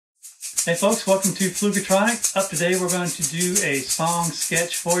Hey folks, welcome to Fluketronic. Up today we're going to do a song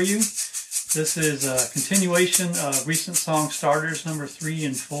sketch for you. This is a continuation of recent song starters number 3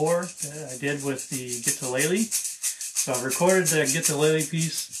 and 4 that I did with the guilele. So I've recorded the guilele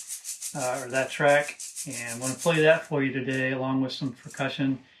piece, or that track, and I'm going to play that for you today along with some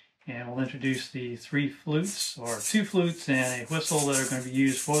percussion, and we'll introduce the 3 flutes, or 2 flutes and a whistle that are going to be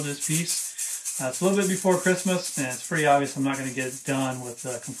used for this piece. It's a little bit before Christmas, and it's pretty obvious I'm not going to get it done with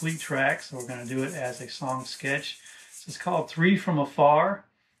the complete track, so we're going to do it as a song sketch. So it's called From Afar.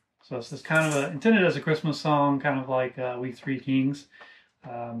 So it's just kind of intended as a Christmas song, kind of like We Three Kings.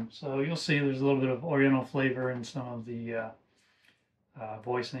 So you'll see there's a little bit of Oriental flavor in some of the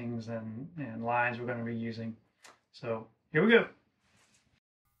voicings and lines we're going to be using. So here we go.